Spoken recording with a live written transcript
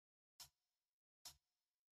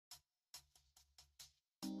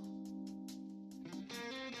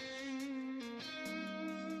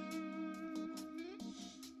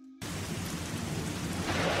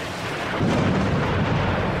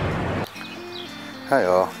Hi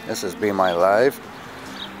all, this is Be My Live.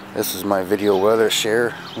 This is my video weather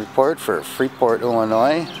share report for Freeport,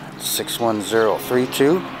 Illinois,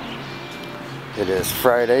 61032. It is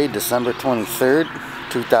Friday, December 23rd,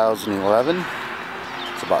 2011.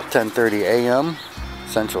 It's about 10:30 a.m.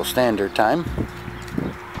 Central Standard Time.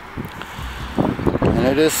 And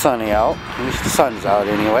it is sunny out. At least the sun's out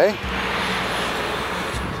anyway.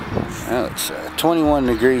 It's 21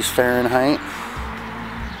 degrees Fahrenheit.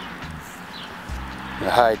 The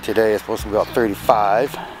high today is supposed to be about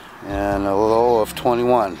 35 and a low of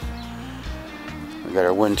 21. We got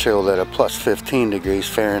our wind chill at a plus 15 degrees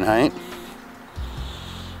Fahrenheit.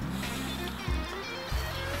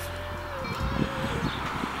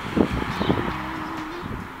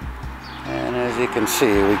 And as you can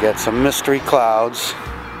see, we got some mystery clouds.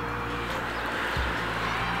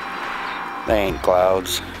 They ain't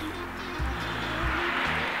clouds.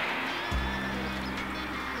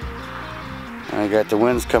 I got the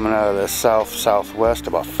winds coming out of the south-southwest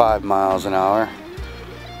about 5 miles an hour,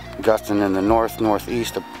 gusting in the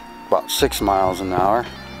north-northeast about 6 miles an hour.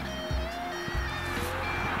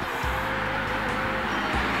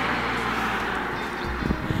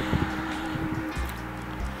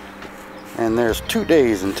 And there's 2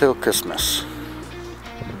 days until Christmas.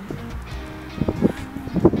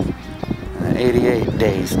 And 88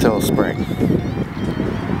 days till spring.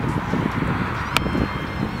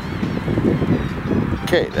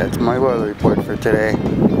 Okay, that's my weather report for today.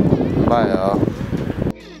 Bye all.